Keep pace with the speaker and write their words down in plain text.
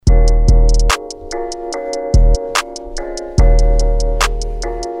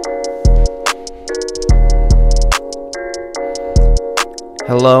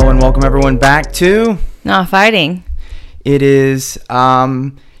Hello and welcome everyone back to Not Fighting. It is,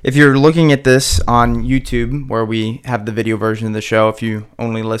 if you're looking at this on YouTube, where we have the video version of the show, if you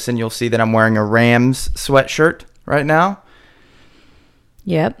only listen, you'll see that I'm wearing a Rams sweatshirt right now.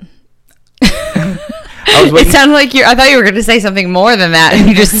 Yep. It sounded like I thought you were going to say something more than that, and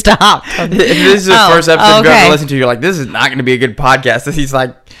you just stopped. If this is the first episode you've ever listened to, you're like, this is not going to be a good podcast. He's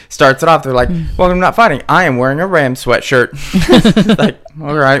like, starts it off, they're like, welcome to Not Fighting. I am wearing a Rams sweatshirt. Like,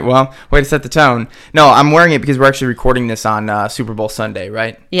 all right, well, way to set the tone. No, I'm wearing it because we're actually recording this on Super Bowl Sunday,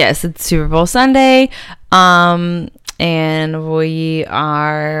 right? Yes, it's Super Bowl Sunday, and we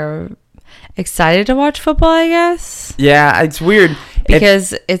are excited to watch football, I guess. Yeah, it's weird.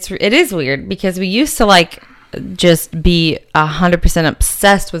 Because it is weird because we used to like just be 100%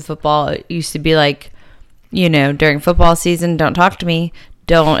 obsessed with football. It used to be like, you know, during football season, don't talk to me,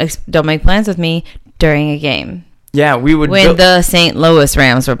 don't make plans with me during a game. Yeah, we would when the St. Louis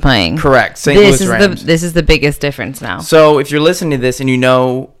Rams were playing. Correct, St. Louis Rams. This is the biggest difference now. So if you're listening to this and you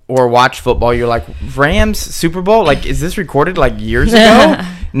know or watch football, you're like, Rams Super Bowl? Like, is this recorded like years ago?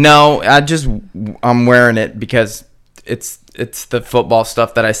 No, I'm wearing it because it's the football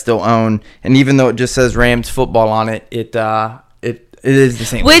stuff that I still own, and even though it just says Rams football on it, it is the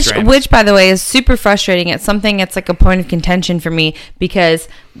same. Which by the way is super frustrating. It's something that's like a point of contention for me because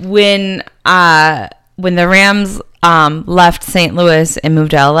when the Rams left St. Louis and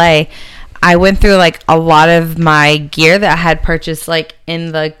moved to LA, I went through like a lot of my gear that I had purchased like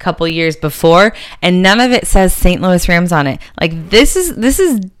in the couple years before, and none of it says St. Louis Rams on it. Like this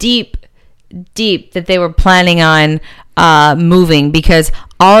is deep that they were planning on moving because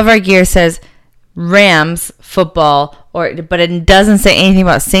all of our gear says Rams football, but it doesn't say anything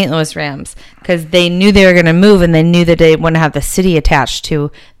about St. Louis Rams because they knew they were going to move and they knew that they wouldn't have the city attached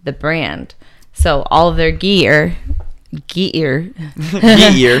to the brand. So all of their gear,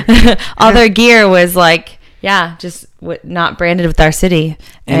 all their gear was like, yeah, just not branded with our city.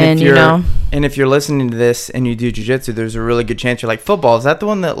 And if you're listening to this and you do jiu-jitsu, there's a really good chance you're like, football, is that the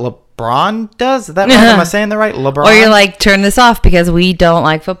one that LeBron does? Is that right? Am I saying that right? LeBron? Or you're like, turn this off because we don't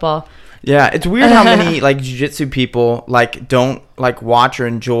like football. Yeah, it's weird how many like jiu-jitsu people like don't like watch or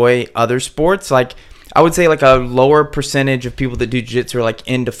enjoy other sports. Like I would say like a lower percentage of people that do jiu-jitsu are like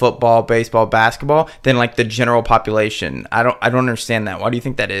into football, baseball, basketball than like the general population. I don't understand that. Why do you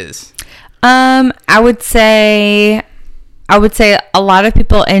think that is? I would say a lot of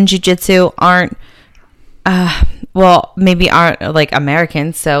people in jiu-jitsu aren't maybe aren't like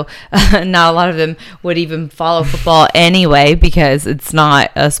Americans, so not a lot of them would even follow football anyway because it's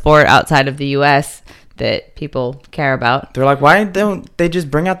not a sport outside of the US that people care about. They're like, why don't they just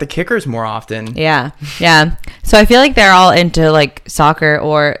bring out the kickers more often? Yeah. So I feel like they're all into like soccer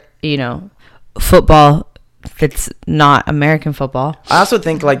or, you know, football that's not American football. I also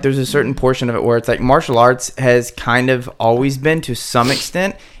think like there's a certain portion of it where it's like martial arts has kind of always been to some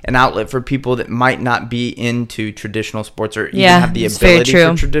extent an outlet for people that might not be into traditional sports or even have the ability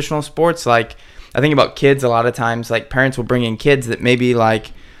for traditional sports. Like I think about kids a lot of times, like parents will bring in kids that maybe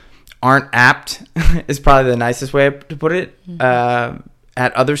like aren't apt is probably the nicest way to put it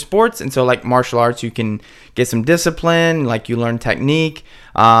at other sports, and so like martial arts you can get some discipline, like you learn technique,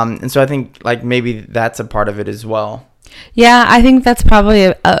 and so I think like maybe that's a part of it as well. Yeah, I think that's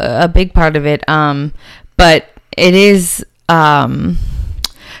probably a big part of it, but it is kind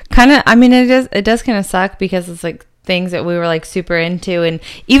of, I mean it does kind of suck because it's like things that we were like super into, and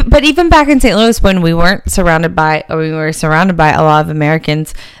even back in St. Louis when we were surrounded by a lot of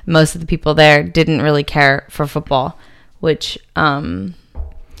Americans, most of the people there didn't really care for football, which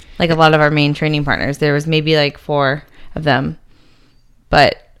like a lot of our main training partners, there was maybe like 4 of them,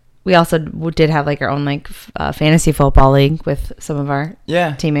 but we also did have like our own like fantasy football league with some of our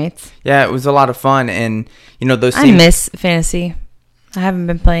teammates. Yeah, it was a lot of fun, and you know those. I miss fantasy. I haven't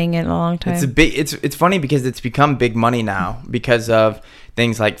been playing it in a long time. It's funny because it's become big money now because of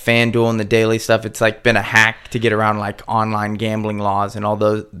things like FanDuel and the daily stuff. It's like been a hack to get around like online gambling laws, and all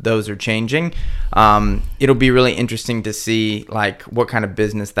those are changing. It'll be really interesting to see like what kind of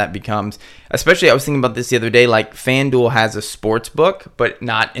business that becomes. Especially, I was thinking about this the other day. Like FanDuel has a sports book, but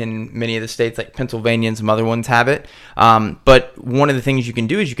not in many of the states. Like Pennsylvania and some other ones have it. But one of the things you can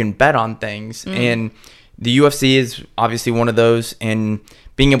do is you can bet on things, and the UFC is obviously one of those, and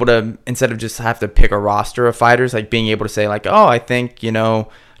being able to, instead of just have to pick a roster of fighters, like being able to say like, oh, I think, you know,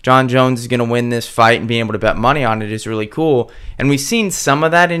 John Jones is going to win this fight, and being able to bet money on it is really cool. And we've seen some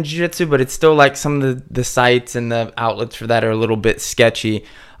of that in jiu-jitsu, but it's still like some of the sites and the outlets for that are a little bit sketchy.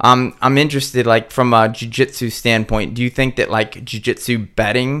 I'm interested, like from a jiu-jitsu standpoint, do you think that like jiu-jitsu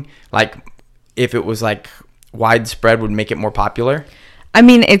betting, like if it was like widespread, would make it more popular? I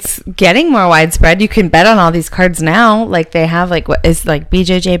mean, it's getting more widespread. You can bet on all these cards now. Like they have like what is like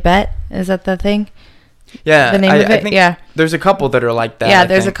BJJ Bet? Is that the thing? Yeah, the name of it. I think there's a couple that are like that. Yeah,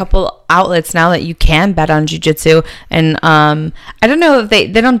 there's a couple outlets now that you can bet on jiu-jitsu, and I don't know if they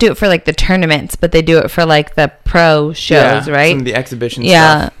don't do it for like the tournaments, but they do it for like the pro shows, right? Some of the exhibition stuff.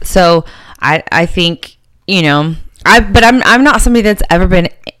 Yeah, so I think, you know, I'm not somebody that's ever been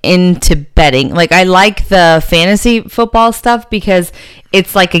into betting. Like I like the fantasy football stuff because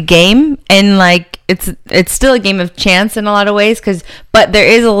it's like a game, and like it's still a game of chance in a lot of ways, but there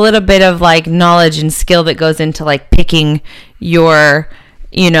is a little bit of like knowledge and skill that goes into like picking your,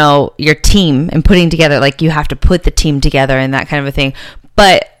 you know, your team and putting together, like you have to put the team together and that kind of a thing.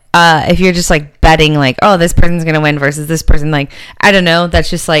 But if you're just like betting like, oh, this person's gonna win versus this person, like I don't know, that's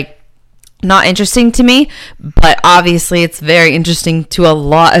just like not interesting to me. But obviously it's very interesting to a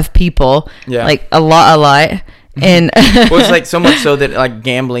lot of people. Yeah, like a lot. And well, it's like so much so that like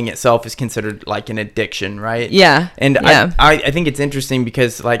gambling itself is considered like an addiction, right? Yeah. And yeah. I think it's interesting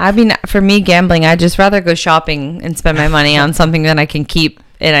because like, I mean, for me, gambling, I'd just rather go shopping and spend my money on something that I can keep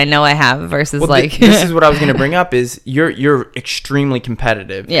and I know I have versus like this is what I was going to bring up is you're extremely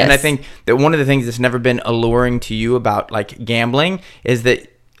competitive. Yes. And I think that one of the things that's never been alluring to you about like gambling is that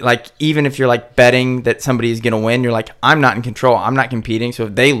like even if you're like betting that somebody is going to win, you're like, I'm not in control, I'm not competing, so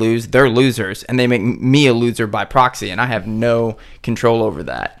if they lose, they're losers and they make me a loser by proxy and I have no control over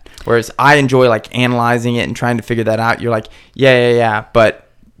that. Whereas I enjoy like analyzing it and trying to figure that out. You're like, yeah,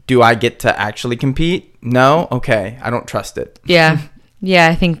 but do I get to actually compete? No? Okay, I don't trust it. Yeah,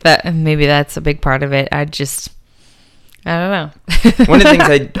 I think that maybe that's a big part of it. I don't know. One of the things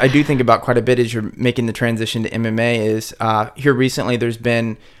I do think about quite a bit as you're making the transition to MMA is here recently there's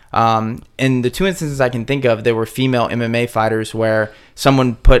been, in the two instances I can think of, there were female MMA fighters where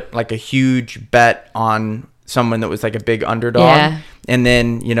someone put like a huge bet on someone that was like a big underdog. Yeah. And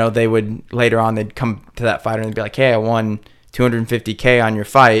then, you know, they would later on, they'd come to that fighter and be like, hey, I won $250K on your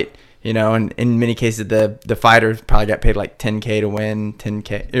fight. You know, and in many cases, the fighters probably got paid like $10K to win,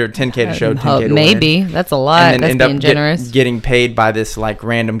 $10K to show, $10K to maybe. win. That's a lot. And then that's being generous. Getting paid by this like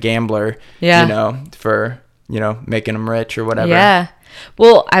random gambler, yeah. You know, for, you know, making them rich or whatever. Yeah.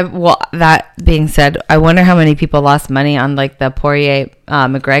 Well, that being said, I wonder how many people lost money on like the Poirier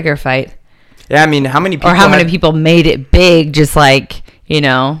McGregor fight. Yeah, I mean, how many people? Or how many people made it big? Just like, you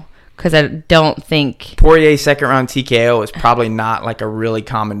know. Because I don't think Poirier's second round TKO is probably not like a really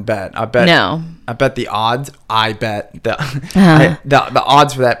common bet. I bet the odds. The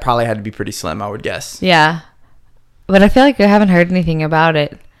odds for that probably had to be pretty slim, I would guess. Yeah, but I feel like I haven't heard anything about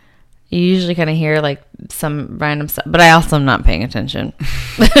it. You usually kind of hear like some random stuff, but I also am not paying attention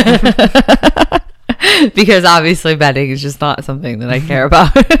because obviously betting is just not something that I care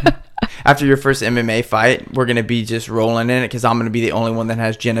about. After your first MMA fight, we're going to be just rolling in it because I'm going to be the only one that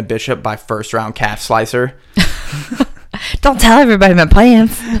has Jenna Bishop by first round calf slicer. Don't tell everybody my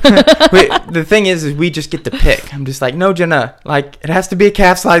plans. Wait, the thing is we just get to pick. I'm just like, no, Jenna, like it has to be a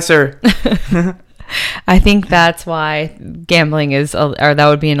calf slicer. I think that's why gambling is, or that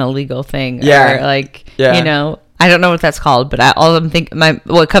would be an illegal thing. Yeah. Or like, you know, I don't know what that's called, but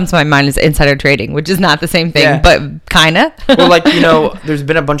what comes to my mind is insider trading, which is not the same thing, but kind of. Well, like, you know, there's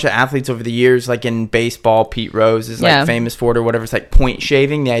been a bunch of athletes over the years, like in baseball, Pete Rose is like famous for it or whatever. It's like point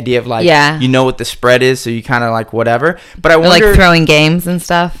shaving, the idea of like, you know what the spread is, so you kind of like whatever. But I wonder, like throwing games and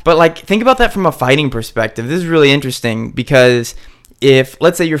stuff. But like, think about that from a fighting perspective. This is really interesting because if,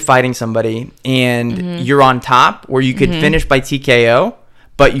 let's say you're fighting somebody and you're on top where you could finish by TKO,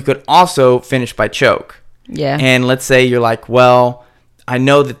 but you could also finish by choke. Yeah. And let's say you're like, well, I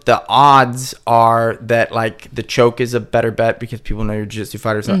know that the odds are that like the choke is a better bet because people know you're jiu-jitsu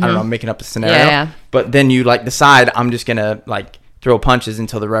fighters. I don't know, I'm making up a scenario. Yeah. But then you like decide I'm just going to like throw punches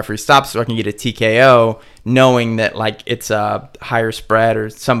until the referee stops so I can get a TKO, knowing that like it's a higher spread or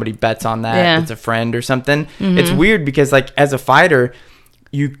somebody bets on that. Yeah. It's a friend or something. It's weird because like as a fighter,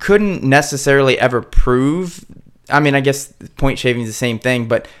 you couldn't necessarily ever prove. I mean, I guess point shaving is the same thing,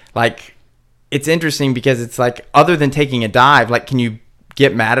 but like it's interesting because it's like other than taking a dive, like can you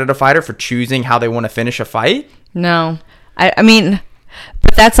get mad at a fighter for choosing how they want to finish a fight? No. I mean,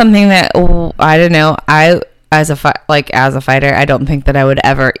 but that's something that I don't know. As a fighter, I don't think that I would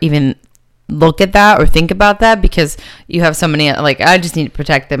ever even look at that or think about that because you have so many, like, I just need to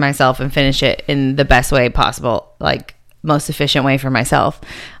protect myself and finish it in the best way possible, like most efficient way for myself.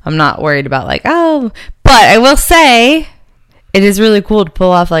 I'm not worried about like, oh, but I will say it is really cool to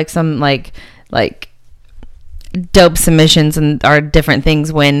pull off like some like dope submissions and are different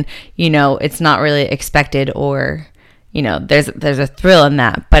things when, you know, it's not really expected or, you know, there's a thrill in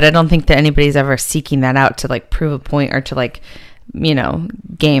that, but I don't think that anybody's ever seeking that out to like prove a point or to like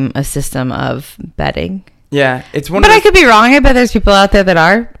game a system of betting. Yeah, it's one. But I could be wrong. I bet there's people out there that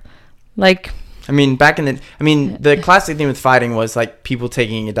are like. I mean, the classic thing with fighting was like people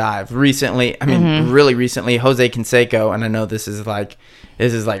taking a dive. Recently, really recently, Jose Canseco, and I know this is like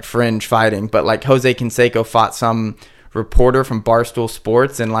fringe fighting, but like Jose Canseco fought some reporter from Barstool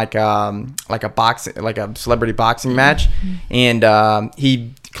Sports in like a celebrity boxing match, and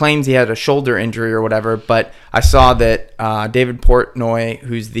he claims he had a shoulder injury or whatever. But I saw that David Portnoy,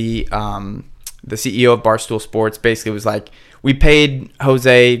 who's the CEO of Barstool Sports, basically was like, we paid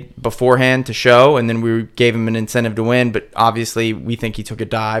Jose beforehand to show, and then we gave him an incentive to win, but obviously we think he took a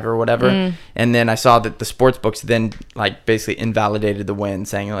dive or whatever. And then I saw that the sports books then like basically invalidated the win,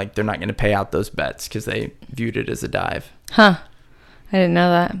 saying like they're not going to pay out those bets because they viewed it as a dive. Huh. I didn't know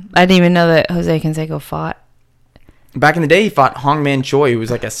that. I didn't even know that Jose Canseco fought. Back in the day, he fought Hong Man Choi, who was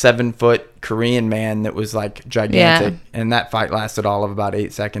like a 7-foot Korean man that was like gigantic. Yeah. And that fight lasted all of about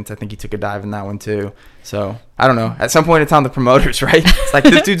 8 seconds. I think he took a dive in that one too. So, I don't know. At some point, it's on the promoters, right? It's like,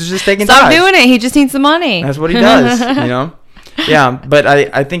 this dude's just taking Stop dives. doing it. He just needs the money. That's what he does, Yeah, but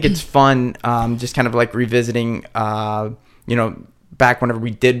I think it's fun just kind of like revisiting, back whenever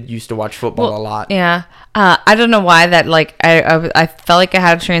we used to watch football a lot. Yeah. I don't know why that, like, I felt like I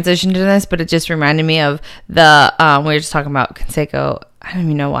had a transition to this, but it just reminded me of the, we were just talking about Canseco. I don't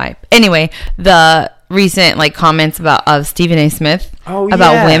even know why. Anyway, the recent, like, comments of Stephen A. Smith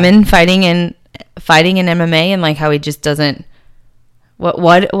about women fighting in MMA and, like, how he just doesn't,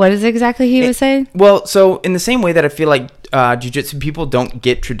 what is exactly he was saying? Well, so in the same way that I feel like jiu-jitsu people don't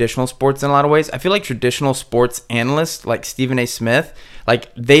get traditional sports in a lot of ways, I feel like traditional sports analysts like Stephen A. Smith,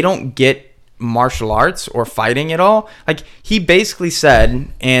 like they don't get martial arts or fighting at all. Like he basically said,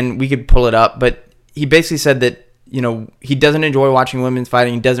 and we could pull it up, but he basically said that, he doesn't enjoy watching women's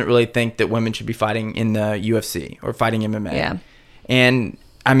fighting. He doesn't really think that women should be fighting in the UFC or fighting MMA. Yeah. And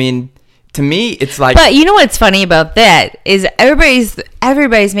I mean, to me, it's like... But you know what's funny about that is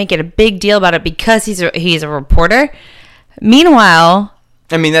everybody's making a big deal about it because he's a reporter. Meanwhile...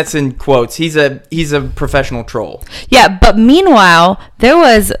 I mean, that's in quotes. He's a professional troll. Yeah, but meanwhile, there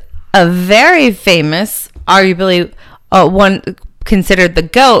was a very famous, arguably one considered the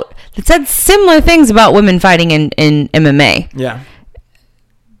GOAT, that said similar things about women fighting in MMA. Yeah.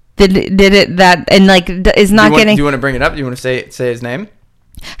 Did it that... And like, is not getting... Do you want to bring it up? Do you want to say his name?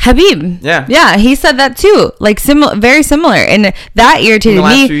 Habib. Yeah, he said that too. Like very similar, and that irritated me. In the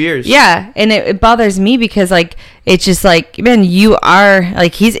last few years. Yeah, and it bothers me because like it's just like, man, you are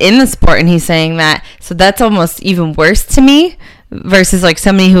like, he's in the sport and he's saying that, so that's almost even worse to me versus like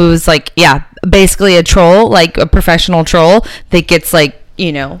somebody who's like, yeah, basically a troll, like a professional troll that gets like,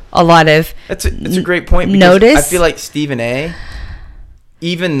 a lot of. That's a great point. Because notice. I feel like Stephen A.,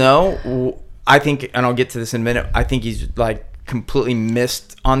 even though I think, and I'll get to this in a minute, I think he's like completely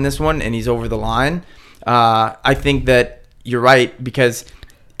missed on this one and he's over the line. I think that you're right, because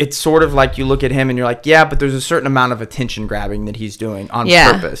it's sort of like you look at him and you're like, yeah, but there's a certain amount of attention grabbing that he's doing on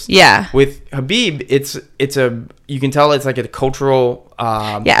purpose. Yeah. With Habib, you can tell it's like a cultural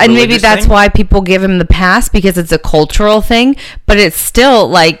and maybe that's why people give him the pass, because it's a cultural thing, but it's still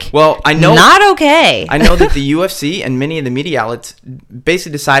like, well, I know, not okay. I know that the UFC and many of the media outlets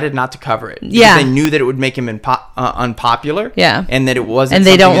basically decided not to cover it. Yeah. They knew that it would make him unpopular. Yeah. And that it wasn't. And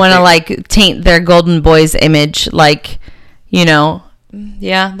they don't want to like taint their Golden Boys image, like,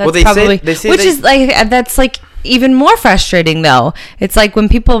 yeah, that's probably, is like, that's like even more frustrating though. It's like when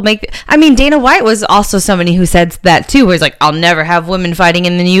people Dana White was also somebody who said that too, where he's like, I'll never have women fighting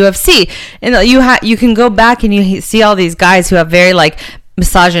in the UFC. And you can go back and you see all these guys who have very like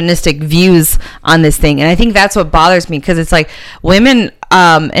misogynistic views on this thing. And I think that's what bothers me, because it's like women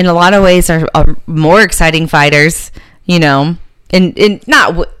in a lot of ways are more exciting fighters, and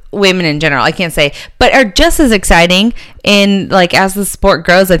not women in general, I can't say, but are just as exciting. And like as the sport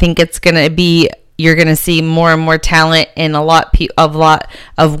grows, I think it's gonna be, you're gonna see more and more talent and a lot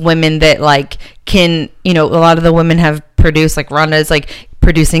of women that like can, a lot of the women have produced, like Ronda's like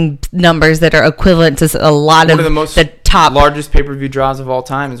producing numbers that are equivalent to a lot of the top largest pay-per-view draws of all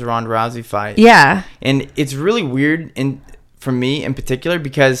time is a Ronda Rousey fight. Yeah, and it's really weird, for me in particular,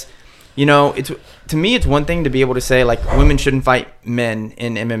 because to me, it's one thing to be able to say like women shouldn't fight men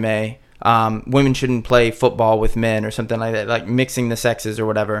in MMA. Women shouldn't play football with men or something like that, like mixing the sexes or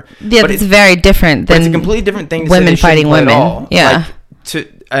whatever. Yeah, but it's very different than it's a completely different thing to women say fighting women. At all. Yeah.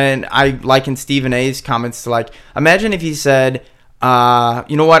 And I liken Stephen A's comments to like, imagine if he said,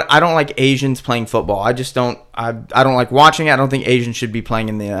 you know what, I don't like Asians playing football. I just don't. I don't like watching it. I don't think Asians should be playing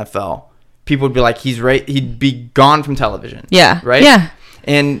in the NFL. People would be like, he'd be gone from television. Yeah. Right. Yeah.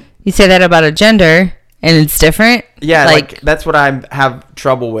 And you say that about a gender, and it's different. Yeah, like that's what I have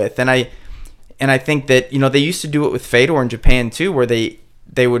trouble with, and I think that, you know, they used to do it with Fedor in Japan too, where they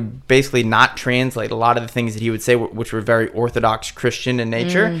would basically not translate a lot of the things that he would say, which were very Orthodox Christian in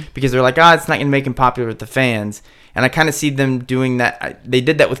nature, because they're like, it's not going to make him popular with the fans. And I kind of see them doing that. They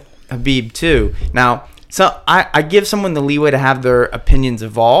did that with Khabib too. Now, so I give someone the leeway to have their opinions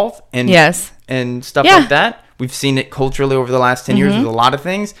evolve and stuff like that. We've seen it culturally over the last 10 years with a lot of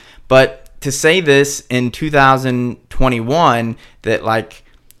things. But to say this in 2021 that, like,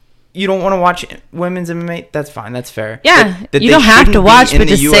 you don't want to watch women's MMA, that's fine. That's fair. Yeah. That you don't have to watch, but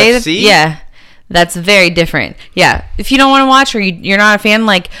to UFC, say that, yeah, that's very different. Yeah. If you don't want to watch, or you're not a fan,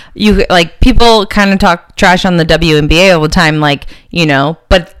 like, people kind of talk trash on the WNBA all the time, like, you know,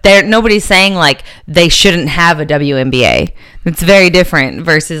 but nobody's saying, like, they shouldn't have a WNBA. It's very different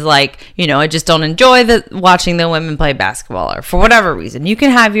versus, like, you know, I just don't enjoy watching the women play basketball, or for whatever reason. You can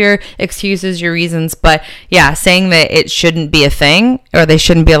have your excuses, your reasons, but yeah, saying that it shouldn't be a thing or they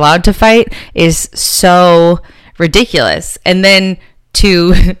shouldn't be allowed to fight is so ridiculous. And then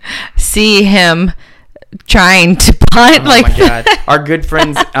to see him trying to punt, my God. Our good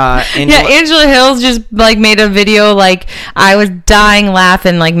friends Angela Hills just, like, made a video, like, I was dying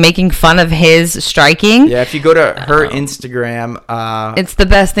laughing, like, making fun of his striking. Yeah, if you go to her Instagram, it's the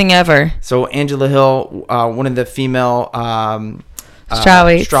best thing ever. So Angela Hill, one of the female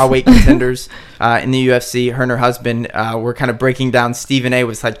strawweight contenders in the UFC, her and her husband were kind of breaking down Stephen A.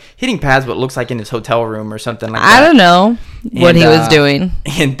 was, like, hitting pads, what looks like in his hotel room or something like that. I don't know what he was doing.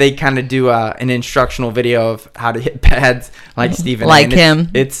 And they kind of do an instructional video of how to hit pads like Stephen A. Like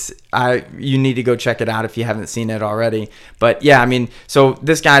him. You need to go check it out if you haven't seen it already. But yeah, I mean, so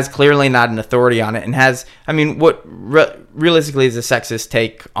this guy's clearly not an authority on it, and has, I mean, what realistically is a sexist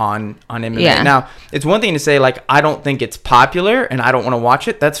take on MMA. Yeah. Now, it's one thing to say, like, I don't think it's popular and I don't want to watch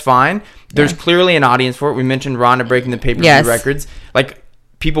it. That's fine. There's clearly an audience for it. We mentioned Ronda breaking the pay-per-view records. Like,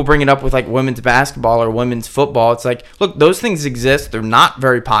 people bring it up with, like, women's basketball or women's football. It's like, look, those things exist. They're not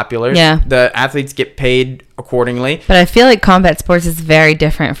very popular. Yeah. The athletes get paid accordingly. But I feel like combat sports is very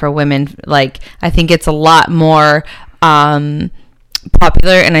different for women. Like, I think it's a lot more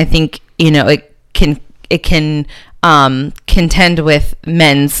popular, and I think, you know, it can contend with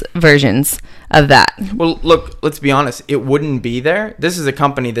men's versions of that. Well, look, let's be honest. It wouldn't be there. This is a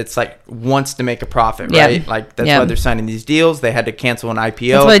company that's, like, wants to make a profit, right? Like, that's why they're signing these deals. They had to cancel an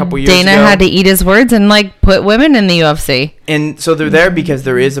IPO a couple years ago. Dana had to eat his words and, like, put women in the UFC. And so they're there because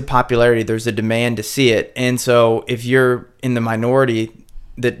there is a popularity. There's a demand to see it. And so if you're in the minority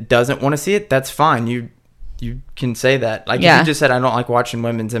that doesn't want to see it, that's fine. You can say that. Like, if you just said, I don't like watching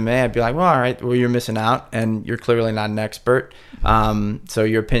women's MMA, I'd be like, well, all right, well, you're missing out, and you're clearly not an expert. So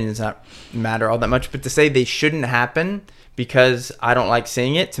your opinion does not matter all that much. But to say they shouldn't happen because I don't like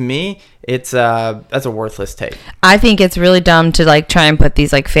seeing it, to me, that's a worthless take. I think it's really dumb to, like, try and put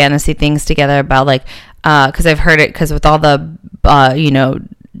these, like, fantasy things together about, like, because I've heard it, because with all the, you know,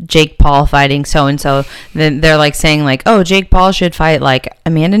 Jake Paul fighting so-and-so, then they're, like, saying, like, oh, Jake Paul should fight, like,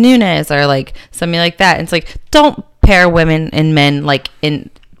 Amanda Nunes or, like, something like that. And it's like, don't pair women and men, like, in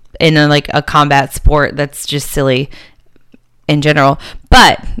a combat sport. That's just silly in general.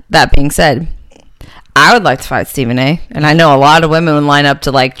 But that being said, I would like to fight Stephen A. And I know a lot of women would line up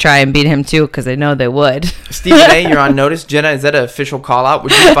to, like, try and beat him too, because I know they would. Stephen A., you're on notice. Jenna, is that an official call out?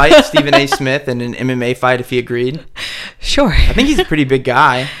 Would you fight Stephen A. Smith in an MMA fight if he agreed? Sure. I think he's a pretty big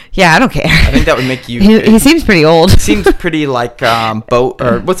guy. Yeah, I don't care. I think that would make you... He seems pretty old. Seems pretty like bow...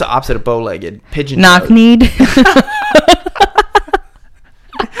 Or what's the opposite of bow-legged? Pigeon. Knock-kneed.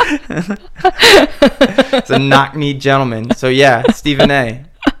 It's a knock-kneed gentleman. So yeah, Stephen A.,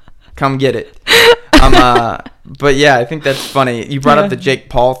 come get it. But yeah, I think that's funny. You brought up the Jake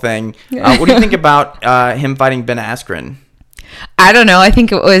Paul thing. What do you think about him fighting Ben Askren? I don't know. I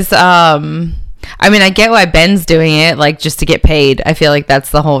think it was... I mean, I get why Ben's doing it, like, just to get paid. I feel like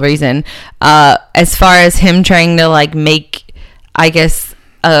that's the whole reason. As far as him trying to, like, make, I guess,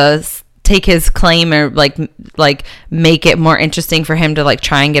 take his claim or, like make it more interesting for him to, like,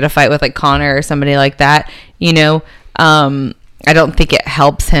 try and get a fight with, like, Conor or somebody like that, you know, I don't think it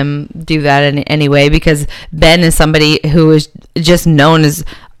helps him do that in any way, because Ben is somebody who is just known as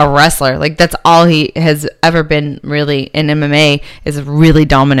a wrestler. Like, that's all he has ever been, really, in MMA, is a really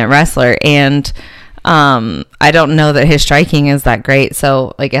dominant wrestler. And I don't know that his striking is that great.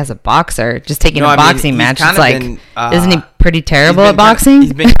 So, like, as a boxer, just taking a boxing match, it's like, isn't he pretty terrible at boxing?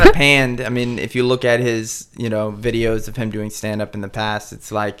 He's been kind of panned. I mean, if you look at his, you know, videos of him doing stand-up in the past,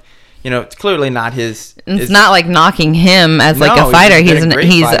 it's like, you know, it's clearly not his... It's not like knocking him as, like, a fighter.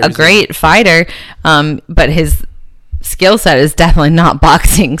 He's a great fighter, but his skill set is definitely not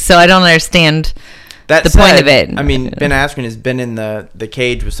boxing. So I don't understand That the said, point of it. I mean, Ben Askren has been in the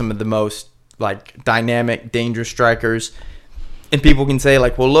cage with some of the most like dynamic, dangerous strikers. And people can say,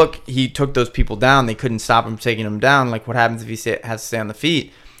 like, well, look, he took those people down. They couldn't stop him taking them down. Like, what happens if he has to stay on the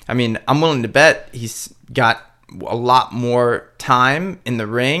feet? I mean, I'm willing to bet he's got a lot more time in the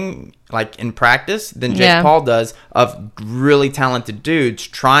ring, like in practice, than Jake Paul does, of really talented dudes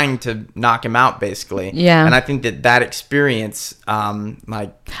trying to knock him out, basically. Yeah. And I think that experience,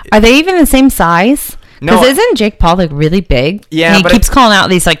 like... Are they even the same size? No, because isn't Jake Paul like really big? Yeah, and he keeps calling out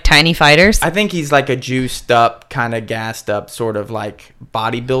these like tiny fighters. I think he's like a juiced up, kind of gassed up, sort of like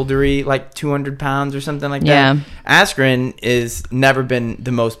bodybuildery, like 200 pounds or something like that. Yeah. Askren is never been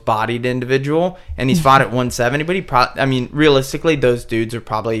the most bodied individual, and he's fought at 170. But I mean, realistically, those dudes are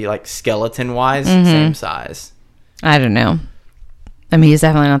probably like skeleton wise same size. I don't know. I mean, he's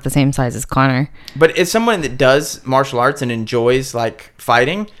definitely not the same size as Conor. But as someone that does martial arts and enjoys like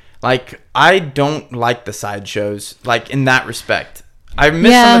fighting, like, I don't like the sideshows, like, in that respect. I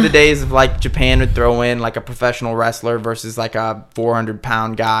miss some of the days of, like, Japan would throw in, like, a professional wrestler versus, like, a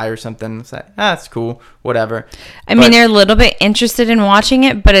 400-pound guy or something. It's like, that's cool, whatever. I mean, they're a little bit interested in watching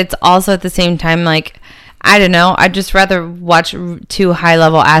it, but it's also at the same time, like, I don't know. I'd just rather watch two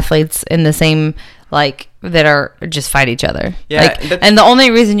high-level athletes in the same, like, that are just fight each other. Yeah. Like, and the only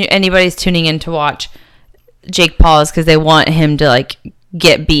reason anybody's tuning in to watch Jake Paul is because they want him to, like,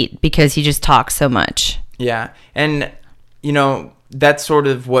 get beat because he just talks so much. Yeah. And, you know, that's sort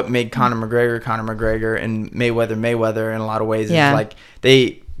of what made Conor McGregor and Mayweather in a lot of ways. Yeah. Is like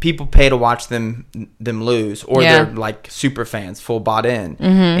people pay to watch them lose, or they're like super fans, full bought in.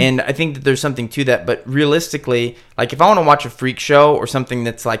 And I think that there's something to that. But realistically, like if I want to watch a freak show or something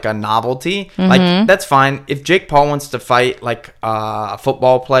that's like a novelty, like that's fine. If Jake Paul wants to fight like a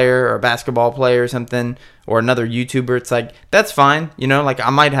football player or a basketball player or something, or another YouTuber, it's like, that's fine. You know, like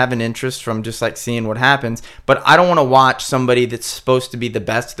I might have an interest from just like seeing what happens, but I don't want to watch somebody that's supposed to be the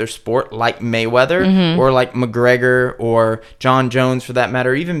best at their sport, like Mayweather or like McGregor or John Jones for that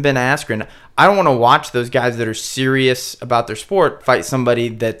matter, even Ben Askren. I don't want to watch those guys that are serious about their sport fight somebody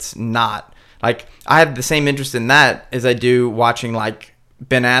that's not. Like, I have the same interest in that as I do watching like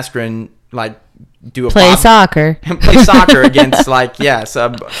Ben Askren like do a play soccer against like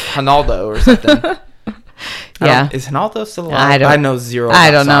Ronaldo or something. Is Ronaldo still alive? I know zero.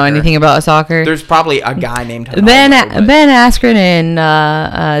 I don't know anything about soccer. There's probably a guy named Ronaldo, Ben Askren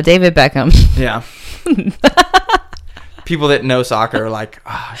and David Beckham. Yeah. People that know soccer are like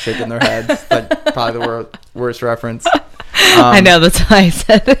shaking their heads. Like probably the worst reference. I know, that's why I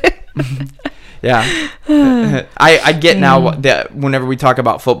said it. Yeah. I get now that whenever we talk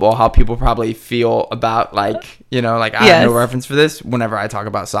about football, how people probably feel about like, you know, like I have no reference for this whenever I talk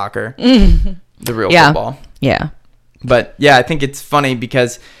about soccer. The real football. Yeah. But yeah, I think it's funny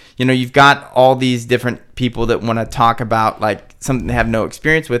because, you know, you've got all these different people that want to talk about like something they have no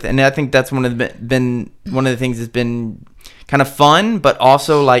experience with. And I think that's one of the things that's been kind of fun, but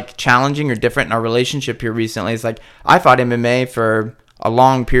also like challenging or different in our relationship here recently. Is like, I fought MMA for a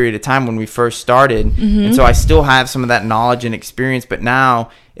long period of time when we first started. And so I still have some of that knowledge and experience. But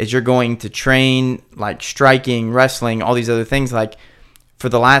now as you're going to train like striking, wrestling, all these other things, like, for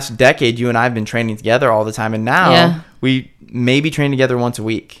the last decade, you and I have been training together all the time, and now we maybe train together once a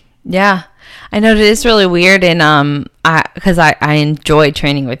week. Yeah, I know it is really weird, and because I enjoy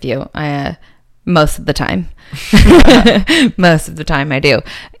training with you, most of the time. Most of the time, I do,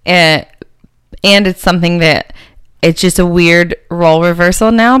 and it's something that it's just a weird role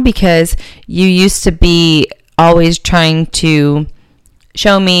reversal now, because you used to be always trying to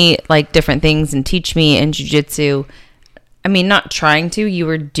show me like different things and teach me in jiu-jitsu. I mean, not trying to, you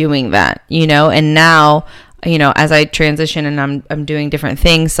were doing that, you know, and now, you know, as I transition and I'm doing different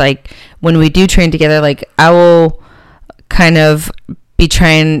things, like when we do train together, like I will kind of be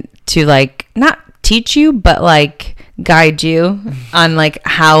trying to like, not teach you, but like guide you on like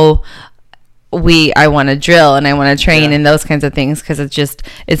how I want to drill and I want to train and those kinds of things. 'Cause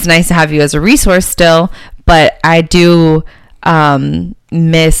it's nice to have you as a resource still, but I do,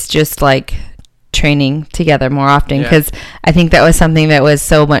 miss just like training together more often, because I think that was something that was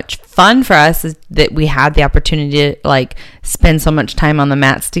so much fun for us, is that we had the opportunity to like spend so much time on the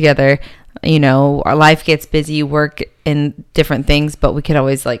mats together. You know, our life gets busy, work in different things, but we could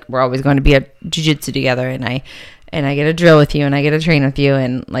always like, we're always going to be at jiu-jitsu together, and I get to drill with you and I get to train with you,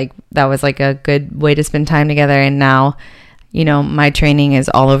 and like that was like a good way to spend time together. And now, you know, my training is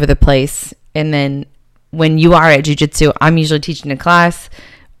all over the place, and then when you are at jiu-jitsu, I'm usually teaching a class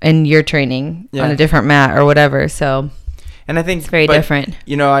and you're training on a different mat or whatever. So, and I think it's very different.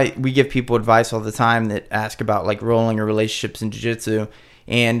 You know, we give people advice all the time that ask about like rolling or relationships in jiu-jitsu.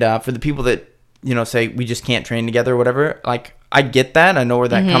 And for the people that say we just can't train together or whatever. Like, I get that. I know where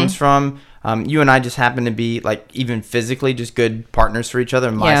that comes from. You and I just happen to be, like, even physically just good partners for each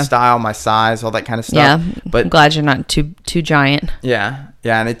other. My style, my size, all that kind of stuff. Yeah, but I'm glad you're not too giant. Yeah,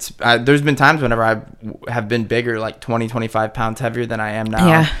 and it's there's been times whenever I have been bigger, like 20, 25 pounds heavier than I am now.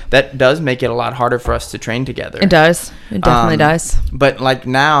 Yeah. That does make it a lot harder for us to train together. It does. It definitely does. But, like,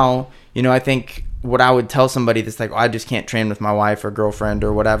 now, I think what I would tell somebody that's like, I just can't train with my wife or girlfriend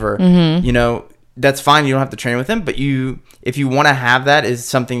or whatever, that's fine. You don't have to train with them, but if you want to have that is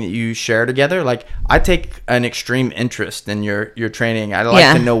something that you share together. Like, I take an extreme interest in your training. I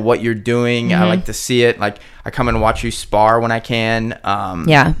like to know what you're doing. I like to see it. Like, I come and watch you spar when I can.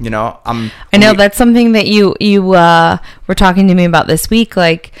 I know that's something that you were talking to me about this week.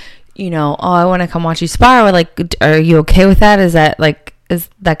 Like, I want to come watch you spar. Or, like, are you okay with that? Is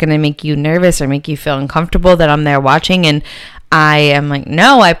that going to make you nervous or make you feel uncomfortable that I'm there watching? And I am like,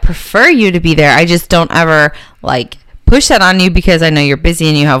 no, I prefer you to be there. I just don't ever, like, push that on you because I know you're busy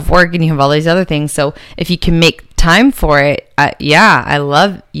and you have work and you have all these other things. So if you can make time for it, I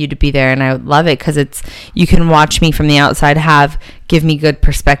love you to be there, and I love it because you can watch me from the outside, give me good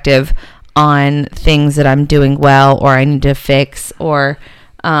perspective on things that I'm doing well or I need to fix, or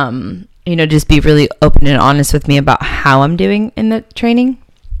just be really open and honest with me about how I'm doing in the training.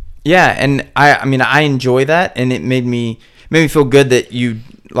 Yeah, and I enjoy that, and it made me feel good that you,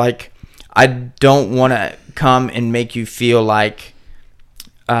 like, I don't want to come and make you feel like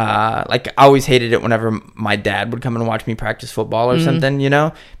I always hated it whenever my dad would come and watch me practice football or something,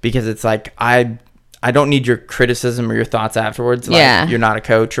 because it's like, I don't need your criticism or your thoughts afterwards. Like, you're not a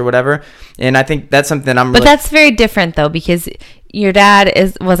coach or whatever. And I think that's something But that's very different though, because your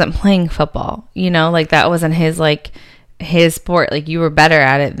dad wasn't playing football, like that wasn't his sport. Like, you were better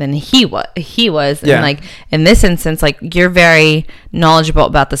at it than he was. And like, in this instance, like, you're very knowledgeable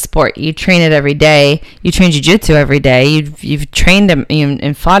about the sport. You train it every day. You train jiu-jitsu every day. You've trained him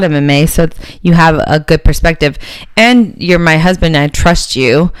and fought MMA, so you have a good perspective. And you're my husband, and I trust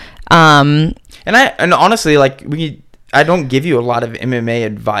you. And honestly, like, I don't give you a lot of MMA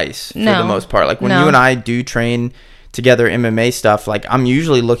advice for the most part. Like, when you and I do train together MMA stuff, like, I'm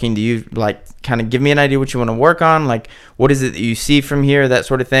usually looking to you, like, kind of give me an idea what you want to work on, like, what is it that you see from here, that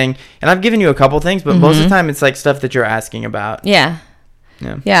sort of thing. And I've given you a couple things, but most of the time it's like stuff that you're asking about. Yeah,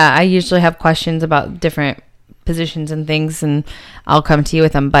 I usually have questions about different positions and things, and I'll come to you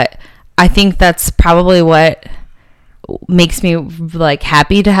with them. But I think that's probably what makes me, like,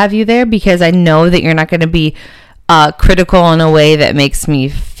 happy to have you there, because I know that you're not going to be critical in a way that makes me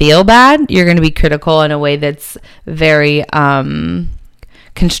feel bad. You're going to be critical in a way that's very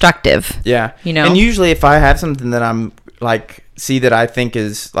constructive. Yeah. And usually if I have something that I'm, like, see that I think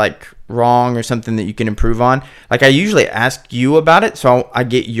is, like, wrong or something that you can improve on, like, I usually ask you about it, so I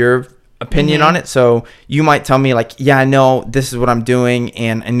get your opinion on it. So you might tell me, like, I know this is what I'm doing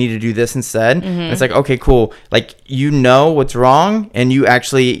and I need to do this instead. And it's like, okay, cool. Like, what's wrong, and you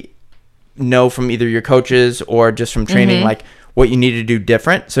actually know from either your coaches or just from training, like, what you need to do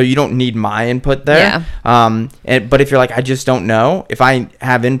different. So you don't need my input there. But if you're like, I just don't know, if I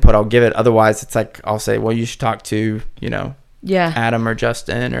have input, I'll give it. Otherwise, it's like, I'll say, well, you should talk to, Adam or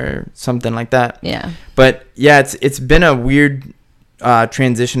Justin or something like that. Yeah. But it's been a weird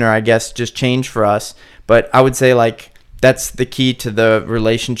transition, or I guess just change for us. But I would say, like, that's the key to the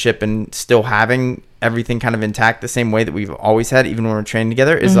relationship and still having everything kind of intact the same way that we've always had, even when we're training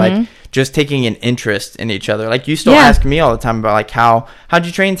together, is like just taking an interest in each other. Like, you still ask me all the time about, like, how'd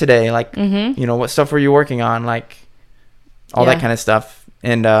you train today? Like, what stuff were you working on? Like, all that kind of stuff.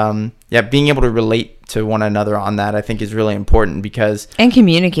 And being able to relate to one another on that, I think, is really important, because and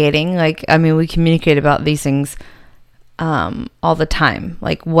communicating, like, I mean, we communicate about these things all the time.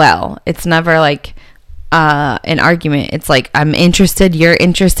 Like, it's never like an argument. It's like, I'm interested, you're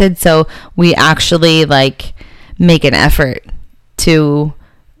interested, so we actually, like, make an effort to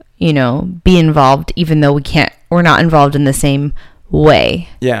be involved, even though we're not involved in the same way.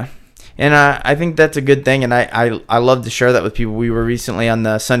 And I think that's a good thing, and I love to share that with people. We were recently on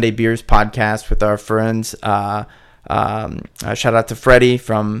the Sunday Beers podcast with our friends. Shout out to Freddie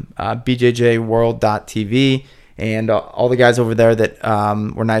from BJJWorld.tv and all the guys over there that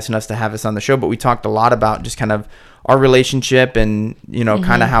were nice enough to have us on the show. But we talked a lot about just kind of our relationship and,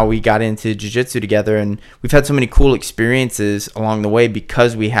 kind of how we got into jiu-jitsu together. And we've had so many cool experiences along the way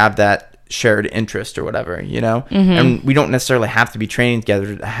because we have that shared interest or whatever, and we don't necessarily have to be training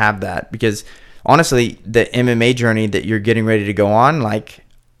together to have that, because honestly, the MMA journey that you're getting ready to go on, like,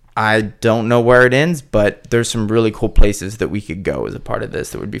 I don't know where it ends, but there's some really cool places that we could go as a part of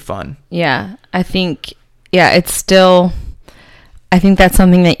this that would be fun. I think it's still, I think that's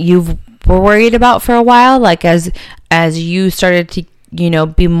something that you've were worried about for a while, like as you started to,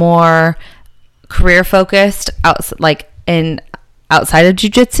 be more career focused outside of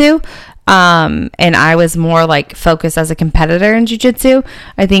jiu-jitsu, and I was more like focused as a competitor in jiu-jitsu.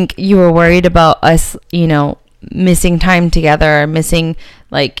 I think you were worried about us, missing time together, missing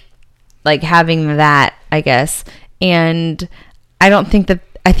like having that, I guess. And I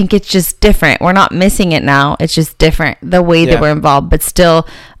think it's just different. We're not missing it now. It's just different the way that we're involved, but still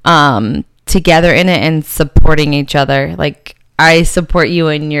together in it and supporting each other. Like, I support you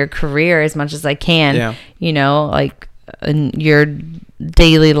in your career as much as I can, like in your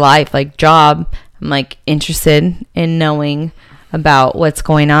daily life, like job. I'm like interested in knowing about what's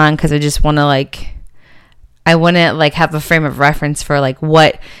going on, because I just want to I want to have a frame of reference for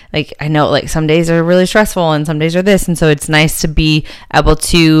what, I know some days are really stressful and some days are this. And so it's nice to be able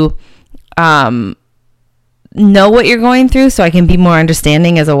to know what you're going through, so I can be more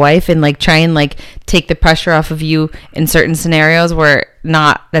understanding as a wife and try and take the pressure off of you in certain scenarios where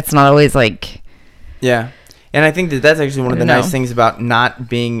that's not always Yeah. And I think that's actually one of the nice things about not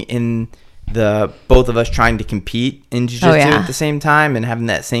being in the both of us trying to compete in jiu-jitsu at the same time and having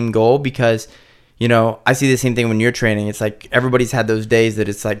that same goal, because I see the same thing when you're training. It's everybody's had those days that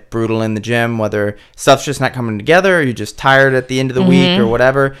it's brutal in the gym, whether stuff's just not coming together or you're just tired at the end of the week or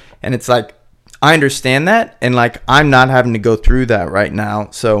whatever. And it's I understand that, and I'm not having to go through that right now,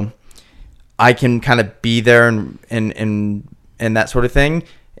 so I can kind of be there and that sort of thing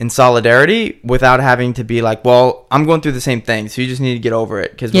in solidarity without having to be well, I'm going through the same thing, so you just need to get over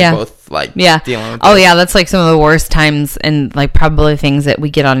it, because we're both dealing with it. That's some of the worst times, and probably things that we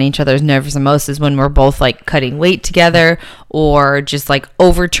get on each other's nerves the most is when we're both cutting weight together or just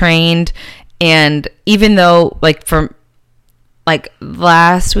overtrained. And even though from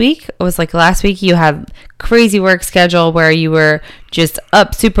last week, it was last week you had crazy work schedule where you were just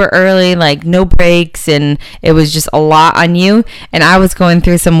up super early, no breaks, and it was just a lot on you. And I was going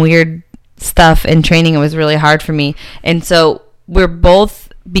through some weird stuff in training. It was really hard for me. And so we're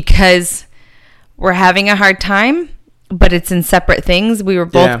both, because we're having a hard time, but it's in separate things, we were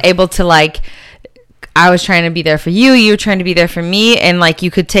both able to I was trying to be there for you. You were trying to be there for me. And you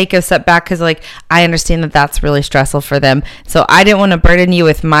could take a step back, because I understand that that's really stressful for them. So I didn't want to burden you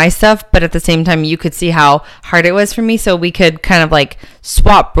with my stuff, but at the same time, you could see how hard it was for me. So we could kind of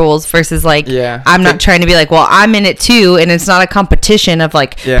swap roles versus I'm not trying to be well, I'm in it too. And it's not a competition of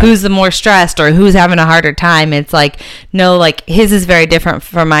who's the more stressed or who's having a harder time. It's no, his is very different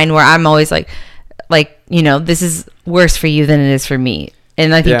from mine, where I'm always this is worse for you than it is for me.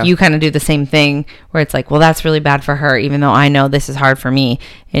 And I think you kind of do the same thing, where it's well, that's really bad for her, even though I know this is hard for me.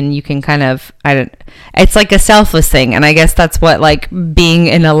 And you can kind of, it's a selfless thing. And I guess that's what being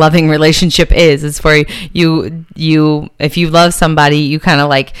in a loving relationship is for you, if you love somebody, you kind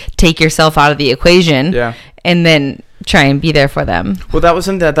of take yourself out of the equation and then try and be there for them. Well, that was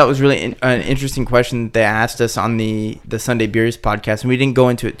something that I thought was really an interesting question that they asked us on the Sunday Beers podcast. And we didn't go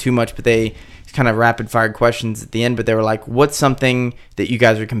into it too much, but they kind of rapid fire questions at the end, but they were what's something that you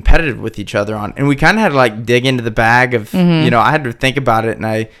guys are competitive with each other on? And we kind of had to dig into the bag of, I had to think about it, and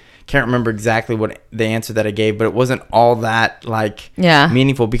I can't remember exactly what the answer that I gave, but it wasn't all that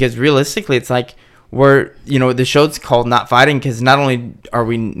meaningful, because realistically it's we're, the show's called Not Fighting, because not only are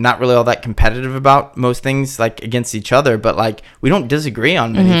we not really all that competitive about most things against each other, but we don't disagree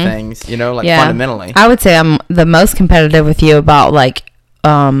on many things, fundamentally. I would say I'm the most competitive with you about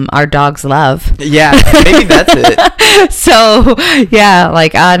our dog's love. Yeah, maybe that's it. So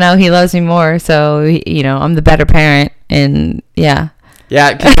I know he loves me more, so I'm the better parent. And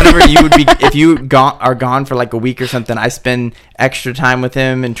because whenever you would be, if you are gone for a week or something, I spend extra time with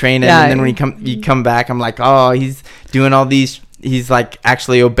him and train him, and then when you come back, I'm oh, he's doing all these, he's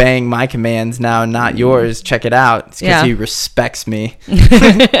actually obeying my commands now, not yours. Check it out. It's because he respects me.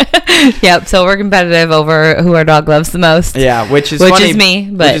 Yep. So we're competitive over who our dog loves the most. Yeah, which is funny,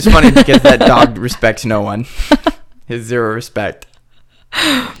 me. But which is funny because that dog respects no one. His zero respect.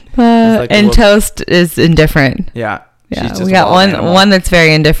 And Toast is indifferent. Yeah. Yeah, we got one that's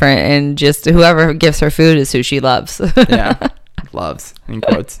very indifferent, and just whoever gives her food is who she loves. Yeah, loves in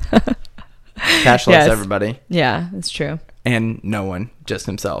quotes. Cash loves everybody. Yeah, it's true. And no one, just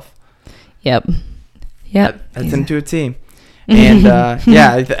himself. Yep. That's him to a T. And I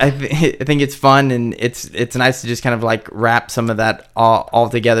think it's fun, and it's nice to just kind of wrap some of that all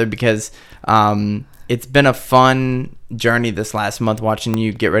together, because it's been a fun journey this last month watching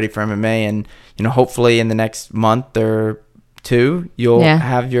you get ready for MMA, and hopefully in the next month or two you'll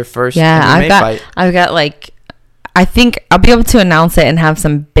have your first MMA fight. I've got I think I'll be able to announce it and have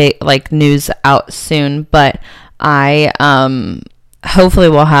some big news out soon, but I hopefully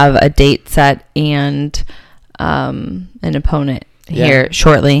we'll have a date set and an opponent here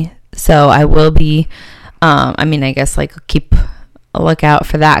shortly. So I will be, I guess like keep a lookout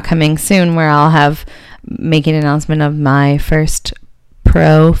for that coming soon, where I'll have making an announcement of my first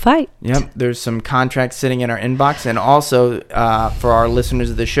pro fight. Yep, there's some contracts sitting in our inbox. And also for our listeners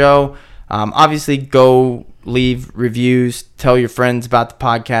of the show, obviously go leave reviews, tell your friends about the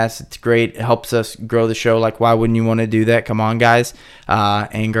podcast. It's great. It helps us grow the show. Like, why wouldn't you want to do that? Come on, guys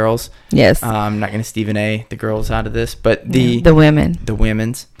and girls. Yes. I'm not going to Stephen A. the girls out of this, but the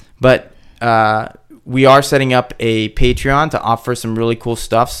women's. But we are setting up a Patreon to offer some really cool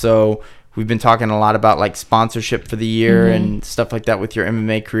stuff. So we've been talking a lot about like sponsorship for the year and stuff like that with your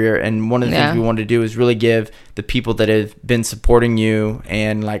MMA career. And one of the things we wanted to do is really give the people that have been supporting you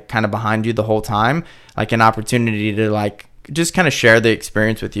and like kind of behind you the whole time, like an opportunity to like just kind of share the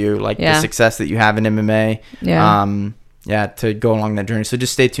experience with you, like the success that you have in MMA. To go along that journey. So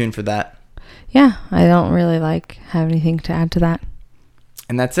just stay tuned for that. Yeah, I don't really have anything to add to that.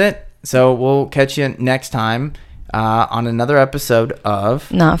 And that's it. So we'll catch you next time on another episode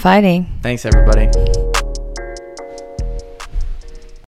of Not Fighting. Thanks, everybody.